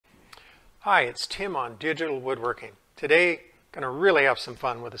Hi, it's Tim on Digital Woodworking. Today, going to really have some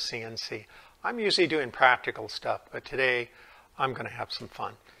fun with a CNC. I'm usually doing practical stuff, but today I'm going to have some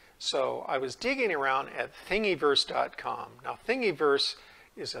fun. So I was digging around at Thingiverse.com. Now Thingiverse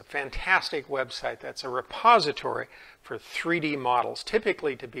is a fantastic website that's a repository for 3D models,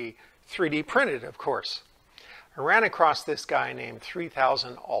 typically to be 3D printed, of course. I ran across this guy named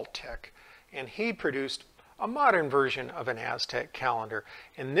 3000 Altec, and he produced a modern version of an Aztec calendar.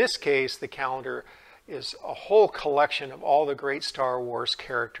 In this case, the calendar is a whole collection of all the great Star Wars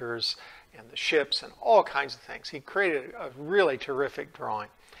characters and the ships and all kinds of things. He created a really terrific drawing.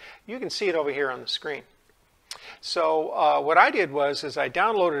 You can see it over here on the screen. So what I did was I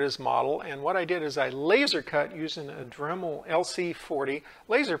downloaded his model, and what I did is I laser cut using a Dremel LC40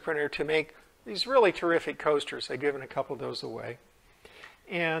 laser printer to make these really terrific coasters. I've given a couple of those away.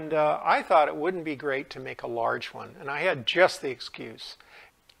 And I thought it wouldn't be great to make a large one, and I had just the excuse.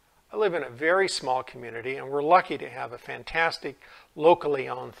 I live in a very small community, and we're lucky to have a fantastic locally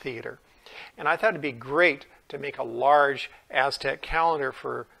owned theater. And I thought it'd be great to make a large Aztec calendar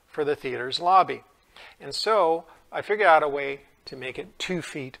for the theater's lobby. And so I figured out a way to make it 2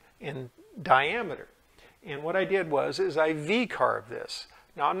 feet in diameter. And what I did was I V-carved this.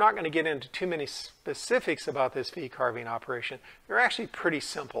 Now, I'm not going to get into too many specifics about this V-carving operation. They're actually pretty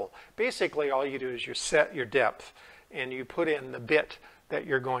simple. Basically, all you do is you set your depth and you put in the bit that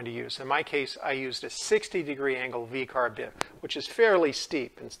you're going to use. In my case, I used a 60-degree angle V-carve bit, which is fairly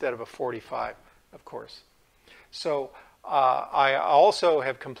steep instead of a 45, of course. So I also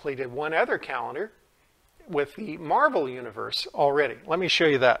have completed one other calendar with the Marvel Universe already. Let me show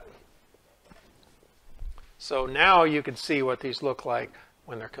you that. So now you can see what these look like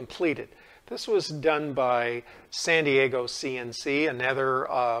when they're completed. This was done by San Diego CNC,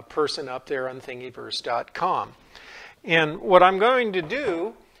 another person up there on Thingiverse.com. And what I'm going to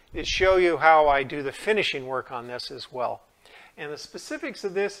do is show you how I do the finishing work on this as well. And the specifics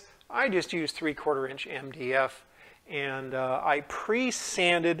of this, I just used 3/4 inch MDF, and I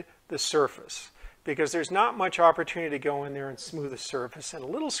pre-sanded the surface because there's not much opportunity to go in there and smooth the surface, and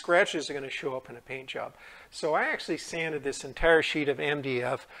little scratches are going to show up in a paint job. So I actually sanded this entire sheet of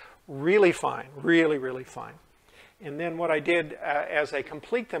MDF really fine, really fine. And then what I did as I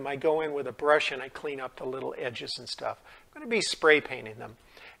complete them, I go in with a brush and I clean up the little edges and stuff. I'm going to be spray painting them,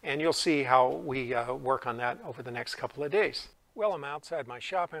 and you'll see how we work on that over the next couple of days. Well, I'm outside my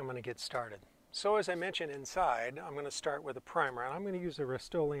shop and I'm going to get started. So as I mentioned inside, I'm going to start with a primer, and I'm going to use a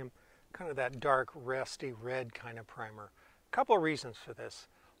Rust-Oleum, kind of that dark rusty red kind of primer. A couple of reasons for this.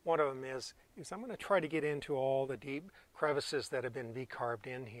 One of them is I'm going to try to get into all the deep crevices that have been V-carved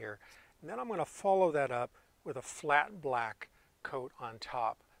in here. And then I'm going to follow that up with a flat black coat on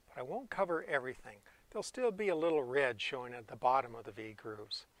top. But I won't cover everything. There'll still be a little red showing at the bottom of the V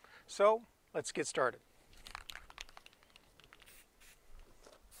grooves. So let's get started.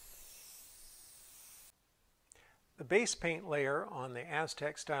 The base paint layer on the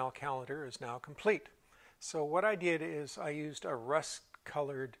Aztec style calendar is now complete. So what I did is I used a rust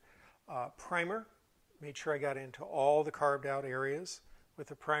colored primer, made sure I got into all the carved out areas with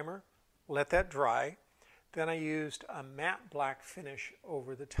the primer, let that dry. Then I used a matte black finish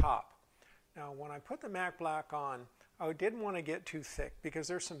over the top. Now when I put the matte black on, I didn't want to get too thick because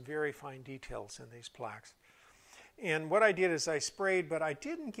there's some very fine details in these plaques. And what I did is I sprayed, but I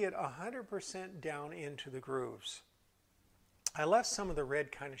didn't get 100% down into the grooves. I left some of the red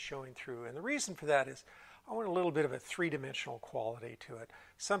kind of showing through, and the reason for that is I want a little bit of a three-dimensional quality to it,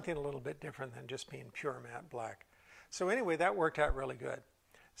 something a little bit different than just being pure matte black. So anyway, that worked out really good.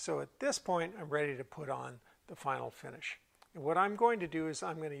 So at this point, I'm ready to put on the final finish. And what I'm going to do is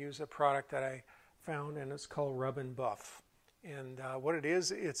I'm going to use a product that I found, and it's called Rub and Buff. And what it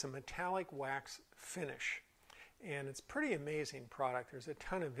is, it's a metallic wax finish. And it's a pretty amazing product. There's a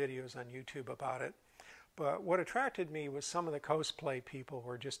ton of videos on YouTube about it. But what attracted me was some of the cosplay people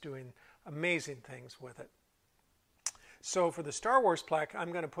were just doing amazing things with it. So for the Star Wars plaque,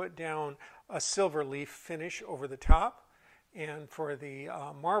 I'm going to put down a silver leaf finish over the top. And for the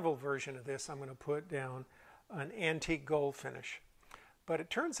Marvel version of this, I'm going to put down an antique gold finish. But it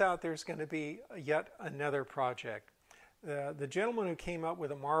turns out there's going to be yet another project. The gentleman who came up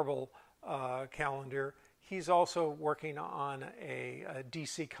with a Marvel calendar, he's also working on a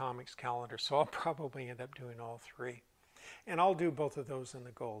DC Comics calendar, so I'll probably end up doing all three. And I'll do both of those in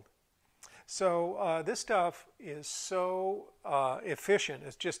the gold. So this stuff is so efficient,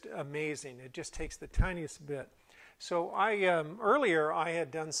 it's just amazing. It just takes the tiniest bit. So earlier I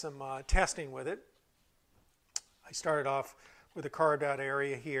had done some testing with it. I started off with a carved out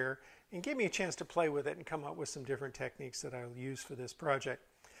area here and gave me a chance to play with it and come up with some different techniques that I'll use for this project.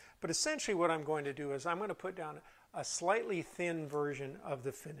 But essentially what I'm going to do is I'm going to put down a slightly thin version of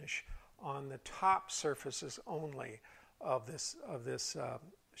the finish on the top surfaces only of this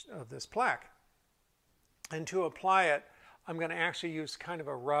plaque. And to apply it, I'm going to actually use kind of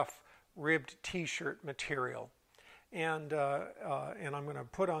a rough ribbed t-shirt material. And I'm going to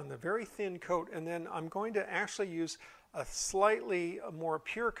put on the very thin coat, and then I'm going to actually use a slightly more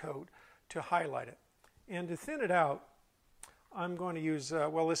pure coat to highlight it. And to thin it out, I'm going to use,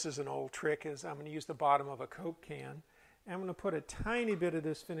 well, this is an old trick, is I'm going to use the bottom of a Coke can. And I'm going to put a tiny bit of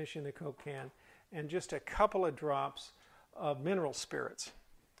this finish in the Coke can and just a couple of drops of mineral spirits.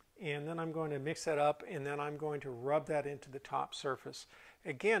 And then I'm going to mix that up, and then I'm going to rub that into the top surface.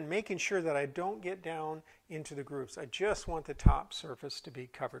 Again, making sure that I don't get down into the grooves. I just want the top surface to be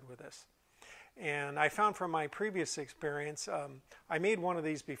covered with this. And I found from my previous experience, I made one of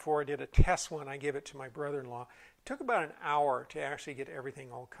these before. I did a test one. I gave it to my brother-in-law. It took about an hour to actually get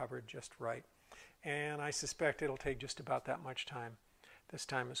everything all covered just right. And I suspect it'll take just about that much time this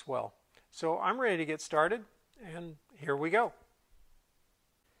time as well. So I'm ready to get started, and here we go.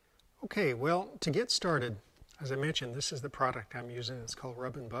 Okay, well, to get started, as I mentioned, this is the product I'm using. It's called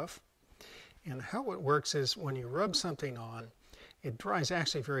Rub and Buff. And how it works is when you rub something on, it dries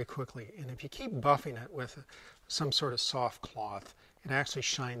actually very quickly. And if you keep buffing it with some sort of soft cloth, it actually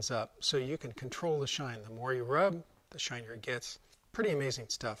shines up. So you can control the shine. The more you rub, the shinier it gets. Pretty amazing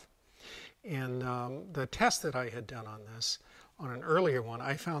stuff. And the test that I had done on this, on an earlier one,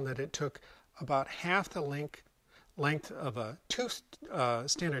 I found that it took about half the length of a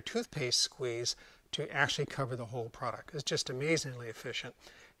standard toothpaste squeeze to actually cover the whole product. It's just amazingly efficient.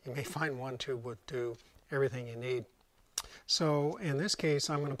 You may find one tube would do everything you need. So in this case,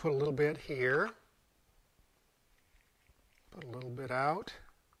 I'm going to put a little bit here, put a little bit out.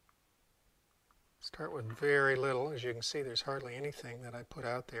 Start with very little. As you can see, there's hardly anything that I put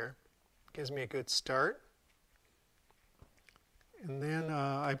out there. Gives me a good start. And then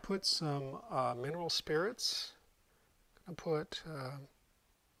I put some mineral spirits. I'm going to put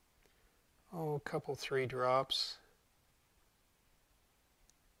a couple, 3 drops.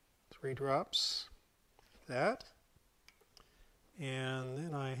 3 drops, that. And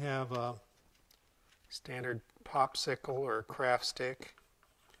then I have a standard popsicle or craft stick.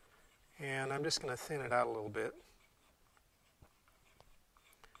 And I'm just going to thin it out a little bit.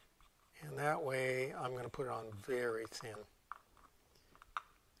 And that way I'm going to put it on very thin.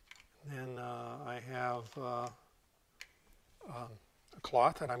 And then I have a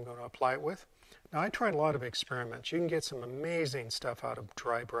cloth that I'm going to apply it with. Now I tried a lot of experiments. You can get some amazing stuff out of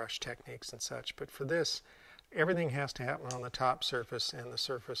dry brush techniques and such, but for this, everything has to happen on the top surface, and the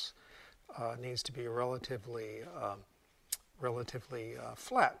surface needs to be relatively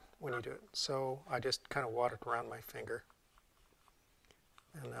flat when you do it. So I just kind of wad it around my finger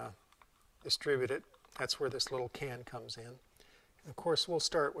and distribute it. That's where this little can comes in. And of course, we'll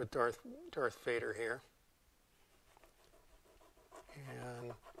start with Darth Vader here.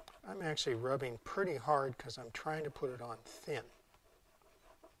 And I'm actually rubbing pretty hard because I'm trying to put it on thin,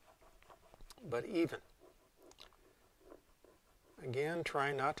 but even. Again,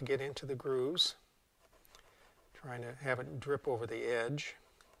 trying not to get into the grooves, trying to have it drip over the edge.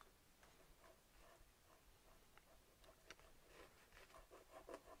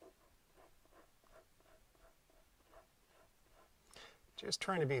 Just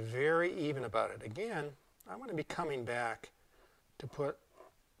trying to be very even about it. Again, I'm going to be coming back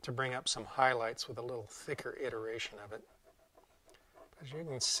to bring up some highlights with a little thicker iteration of it. As you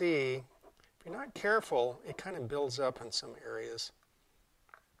can see, if you're not careful, it kind of builds up in some areas.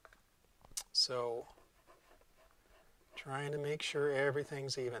 So, trying to make sure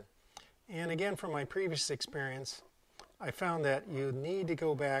everything's even. And again, from my previous experience, I found that you need to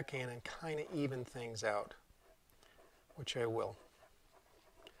go back in and kind of even things out, which I will.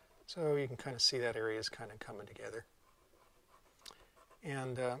 So you can kind of see that area is kind of coming together.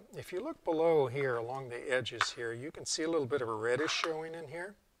 And if you look below here along the edges here, you can see a little bit of a reddish showing in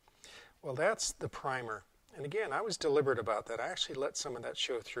here. Well, that's the primer. And again, I was deliberate about that. I actually let some of that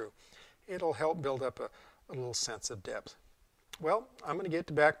show through. It'll help build up a little sense of depth. Well, I'm going to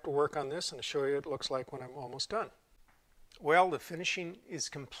get back to work on this and show you what it looks like when I'm almost done. Well, the finishing is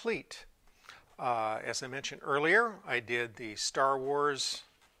complete. As I mentioned earlier, I did the Star Wars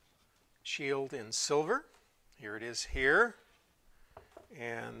shield in silver. Here it is here.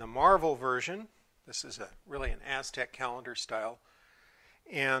 And the Marvel version, this is really an Aztec Calendar style,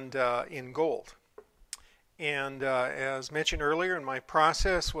 and in gold. And as mentioned earlier in my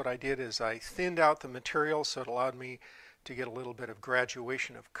process, what I did is I thinned out the material so it allowed me to get a little bit of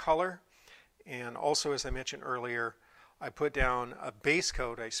graduation of color. And also, as I mentioned earlier, I put down a base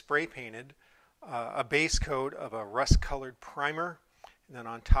coat. I spray painted a base coat of a rust-colored primer, and then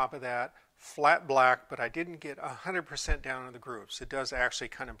on top of that, flat black, but I didn't get 100% down in the grooves. It does actually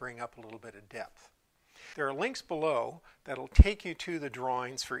kind of bring up a little bit of depth. There are links below that'll take you to the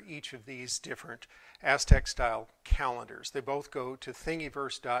drawings for each of these different Aztec style calendars. They both go to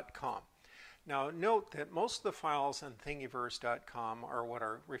Thingiverse.com. Now note that most of the files on Thingiverse.com are what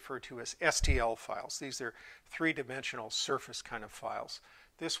are referred to as STL files. These are three-dimensional surface kind of files.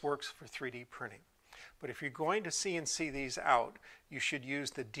 This works for 3D printing. But if you're going to CNC these out, you should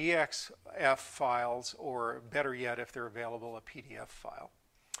use the DXF files, or better yet, if they're available, a PDF file.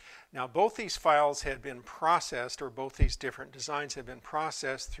 Now both these files had been processed, or both these different designs have been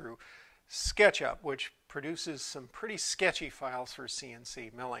processed through SketchUp, which produces some pretty sketchy files for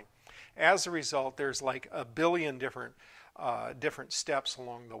CNC milling. As a result, there's like a billion different steps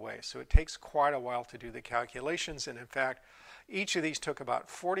along the way. So it takes quite a while to do the calculations, and in fact, each of these took about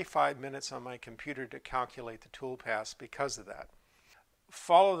 45 minutes on my computer to calculate the toolpaths because of that.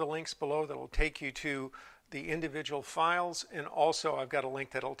 Follow the links below that will take you to the individual files, and also I've got a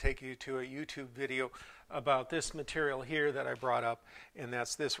link that will take you to a YouTube video about this material here that I brought up, and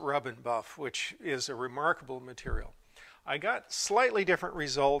that's this rub and buff, which is a remarkable material. I got slightly different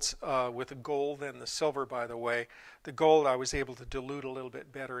results with the gold than the silver, by the way. The gold I was able to dilute a little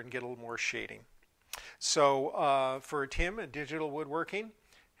bit better and get a little more shading. So for Tim at Digital Woodworking,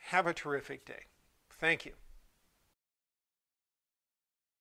 have a terrific day. Thank you.